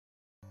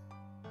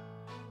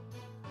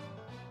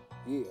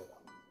Yeah,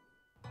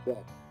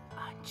 back.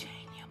 I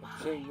change your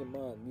mind. Change your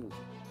mind music.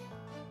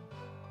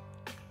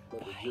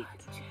 Brother Jacob,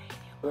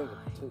 bring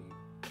it to you.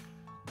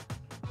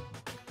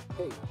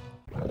 Hey.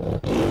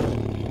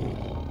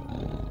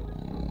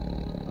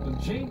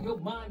 Change your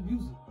mind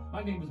music.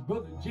 My name is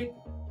Brother Jacob.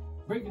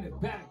 Bringing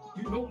it back.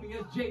 You know me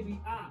as JBI.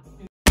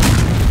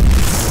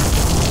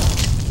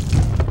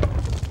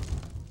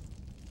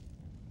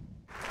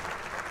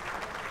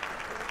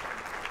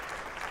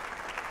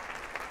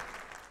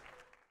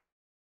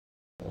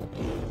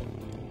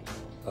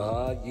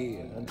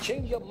 Yeah, and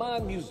change your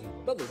mind music.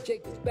 Brother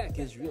Jacob's back,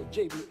 Israel,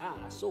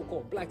 JBI,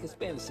 so-called Black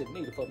Hispanics and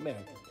Native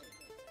Americans.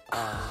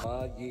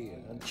 Yeah,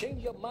 and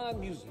change your mind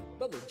music.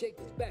 Brother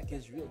Jacob's back,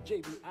 Israel,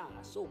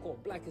 JBI,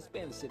 so-called Black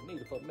Hispanics and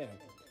Native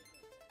Americans.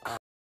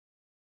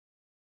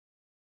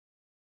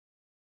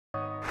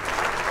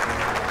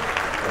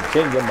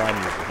 Change your mind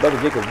music.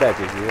 Brother Jacob's back,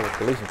 Israel.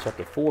 Galatians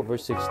chapter 4,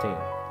 verse 16.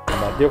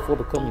 Am I therefore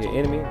become your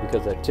enemy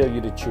because I tell you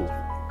the truth?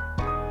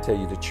 Tell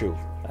you the truth.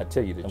 I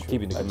tell you the truth. I'm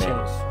keeping the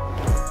commandments.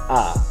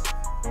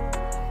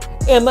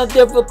 Am I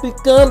therefore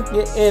become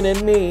your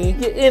enemy?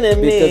 Your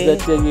enemy. Because I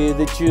tell you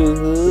the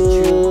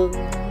truth.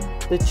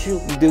 The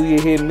truth. Do you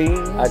hear me?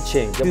 I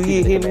change. Do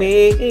you hear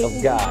me?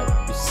 Of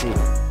God, you see.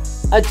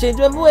 I change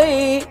my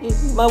way.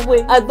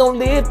 I don't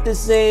live the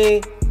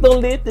same.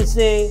 Don't live the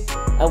same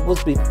I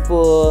was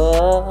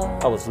before.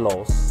 I was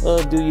lost.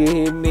 Do you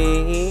hear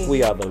me?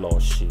 We are the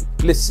lost sheep.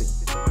 Listen.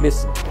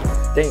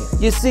 Damn.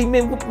 You see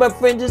me with my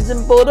fringes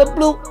and border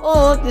blue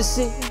on. You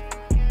see.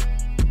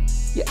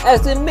 You're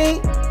asking me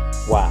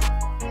why?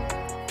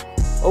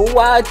 Oh,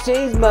 why I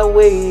changed my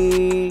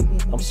way?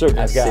 I'm serving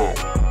God.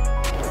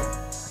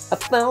 I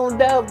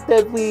found out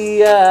that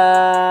we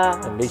are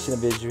the nation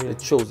of Israel, the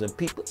chosen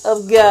people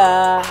of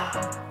God.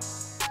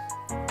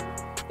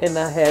 And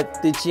I had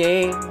to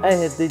change.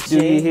 Do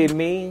you hear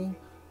me?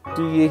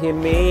 Do you hear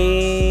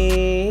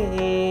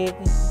me?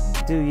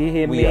 Do you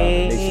hear me? We are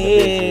the nation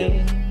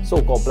of Israel,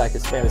 so-called Black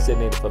Hispanics and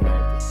Native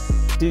Americans.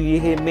 Do you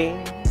hear me?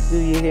 Do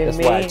you hear me?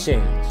 That's why I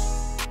changed.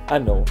 I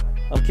know.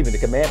 I'm keeping the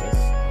commandments.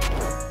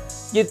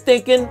 You're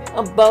thinking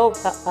about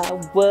how I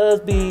was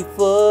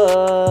before.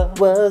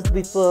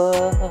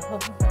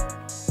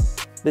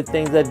 The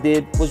things I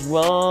did was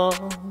wrong.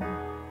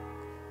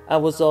 I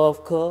was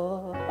off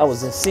course. I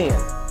was in sin.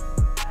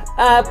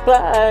 I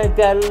applied,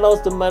 got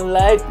lost in my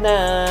life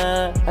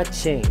now. I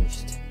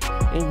changed.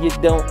 And you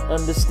don't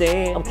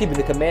understand. I'm keeping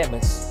the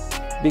commandments.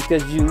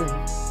 Because you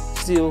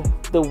still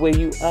the way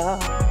you are.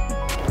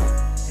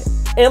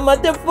 Am I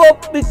therefore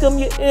become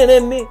your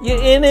enemy?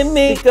 Your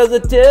enemy. Because I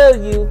tell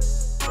you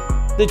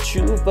the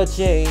truth, I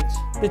change.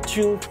 The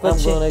truth, I'm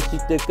gonna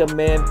keep the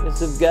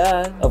commandments of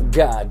God. Of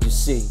God, you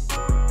see.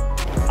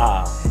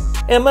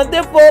 Am I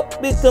therefore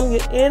become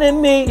your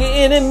enemy? Your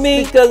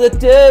enemy. Because I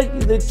tell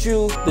you the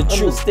truth. The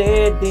truth.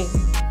 Understanding.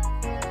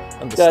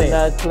 God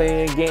not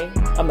playing games.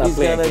 I'm not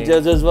playing games. He's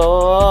gonna judge us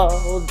all.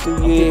 Do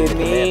you hear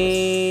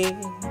me?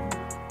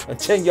 And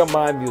change your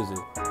mind music.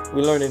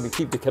 We're learning to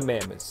keep the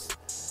commandments.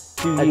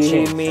 Do you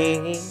hear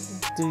me?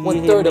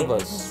 One third of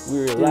us,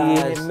 we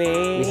realize we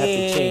have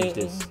to change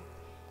this.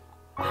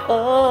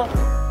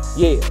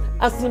 Yeah.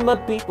 I see my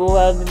people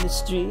out in the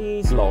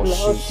streets.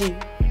 Lost sheep.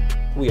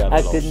 We are the I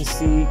lost couldn't sheep.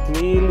 see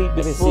clearly before. I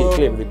didn't see it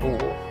clearly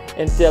before.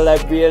 Until I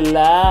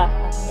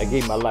realized I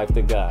gave my life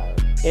to God.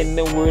 In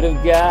the Word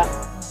of God,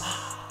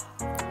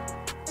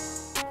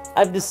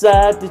 I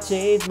decided to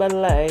change my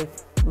life.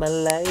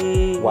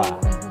 Why?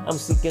 I'm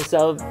seeking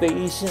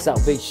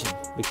salvation.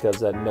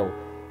 Because I know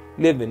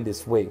living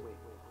this way,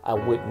 I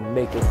wouldn't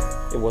make it.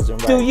 It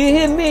wasn't right. Do you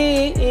hear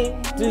me?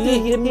 Do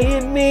you hear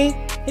me?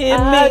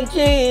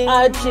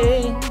 I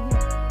change.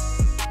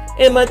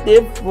 Am I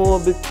therefore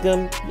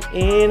become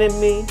your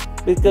enemy?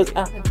 Because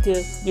I tell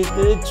you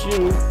the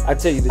truth. I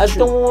tell you the truth. I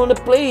don't want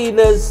to play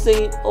the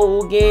same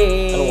old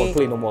game. I don't want to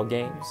play no more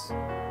games.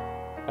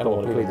 I don't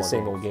want to play the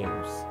same old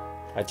games.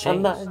 I changed.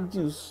 I'm not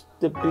used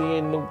to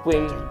being the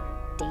way.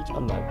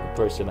 I'm not the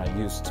person I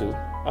used to.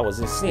 I was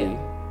in sin.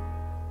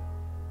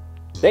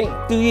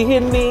 Damn. Do you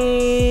hear me?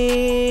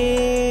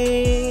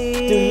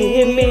 Do you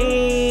hear me?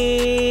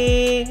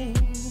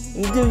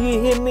 Do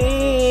you hear me?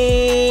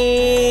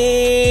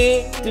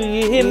 Do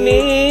you hear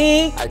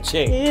me? I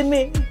changed. Hear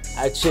me?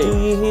 I changed. Do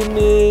you hear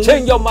me?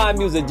 Change your mind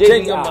music, JBI.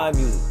 Change your mind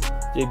music.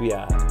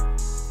 JBI.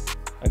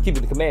 I'm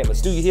keeping the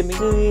commandments. Do you hear me?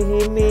 Do you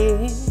hear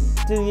me?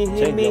 Do you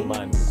hear Change me? your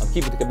mind music. I'm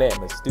keeping the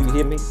commandments. Do you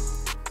hear me?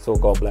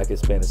 So-called Black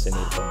Hispanics and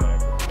Native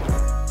Americans.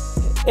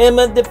 Am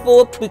I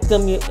therefore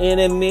become your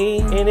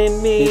enemy?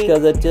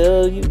 Because I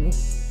tell you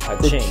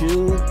the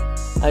truth.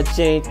 I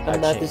change. I'm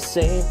not the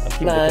same. I'm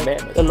keeping the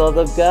commandments. The love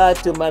of God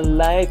to my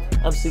life.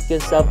 I'm seeking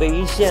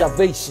salvation.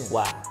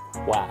 Why?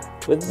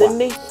 With the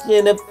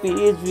nation of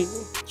Israel.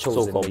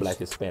 So-called Black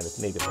Hispanics,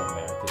 Native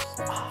Americans.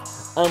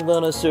 I'm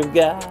gonna serve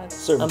God.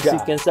 I'm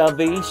seeking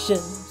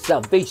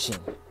salvation.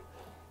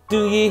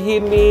 Do you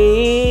hear me?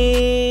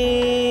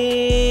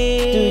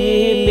 Do you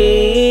hear me?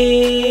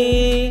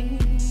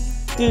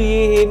 Do you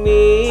hear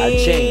me? I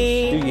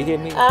changed. Do you hear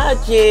me? I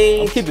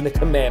changed. I'm keeping the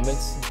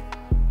commandments.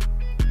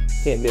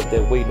 Can't live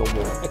that way no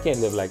more. I can't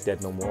live like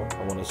that no more.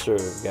 I want to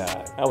serve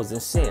God. I was in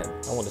sin.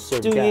 I want to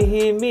serve Do God. you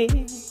hear me?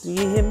 Do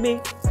you hear me?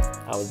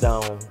 I was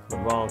down the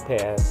wrong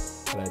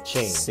path and I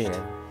changed. Sin.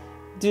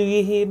 Do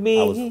you hear me?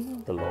 I was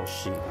the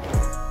lost sheep.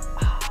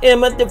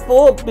 Am I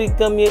therefore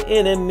become your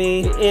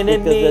enemy? Your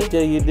enemy. Because I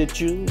tell you the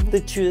truth. The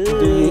truth.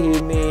 Do you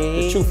hear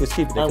me? The truth is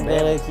keeping the I'm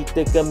gonna keep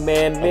the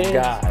commandments of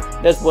God.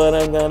 That's what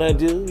I'm gonna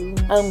do.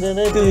 I'm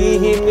gonna do. Do you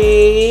hear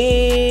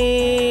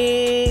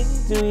me?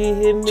 Do you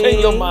hear me?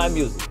 Change your mind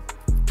music.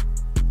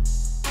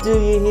 Do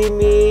you hear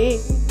me?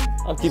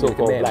 I'm keeping the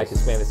commandments. Black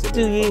Hispanic.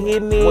 Do you hear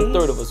me?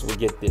 1/3 of us will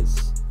get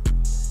this.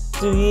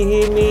 Do you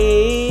hear me?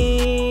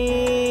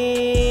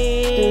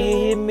 Do you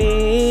hear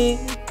me?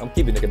 I'm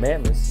keeping the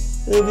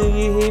commandments. Do you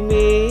hear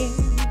me?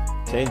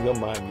 Change your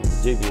mind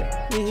music. JBI.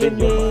 Do you Change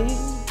hear your me? mind.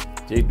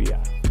 JBI.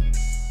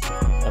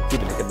 I'm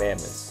keeping the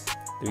commandments.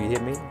 Do you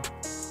hear me?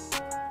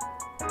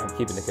 I'm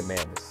keeping the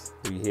commandments.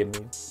 Do you hear me?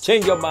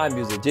 Change your mind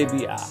music.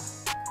 JBI.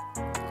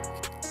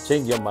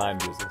 Change your mind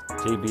music.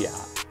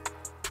 JBI.